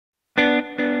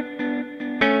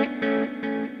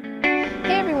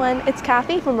everyone, it's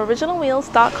Kathy from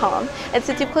OriginalWheels.com, and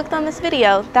since you've clicked on this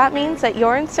video, that means that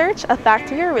you're in search of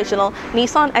factory original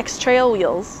Nissan X-Trail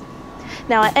wheels.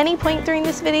 Now at any point during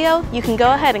this video, you can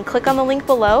go ahead and click on the link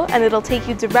below and it'll take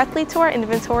you directly to our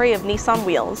inventory of Nissan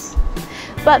wheels.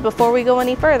 But before we go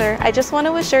any further, I just want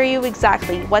to assure you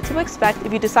exactly what to expect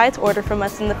if you decide to order from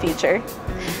us in the future.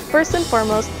 First and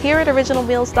foremost, here at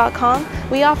OriginalWheels.com,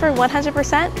 we offer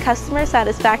 100% customer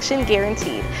satisfaction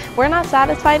guaranteed. We're not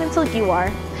satisfied until you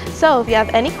are. So if you have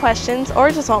any questions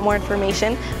or just want more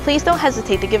information, please don't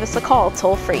hesitate to give us a call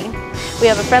toll free. We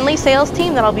have a friendly sales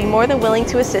team that'll be more than willing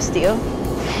to assist you.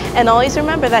 And always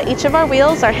remember that each of our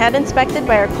wheels are hand inspected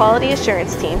by our quality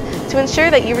assurance team to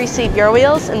ensure that you receive your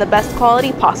wheels in the best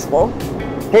quality possible.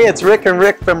 Hey, it's Rick and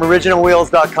Rick from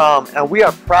OriginalWheels.com, and we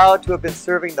are proud to have been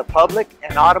serving the public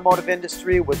and automotive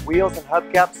industry with wheels and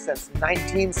hubcaps since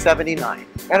 1979.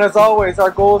 And as always, our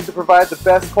goal is to provide the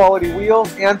best quality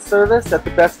wheels and service at the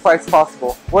best price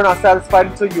possible. We're not satisfied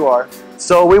until you are.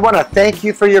 So we want to thank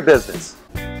you for your business.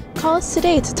 Call us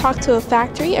today to talk to a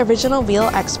factory original wheel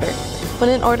expert. When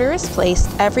an order is placed,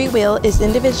 every wheel is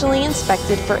individually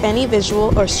inspected for any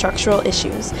visual or structural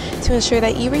issues to ensure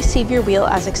that you receive your wheel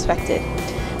as expected.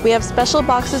 We have special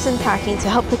boxes and packing to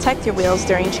help protect your wheels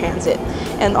during transit,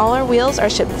 and all our wheels are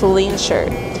shipped fully insured.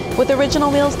 With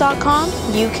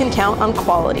OriginalWheels.com, you can count on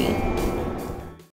quality.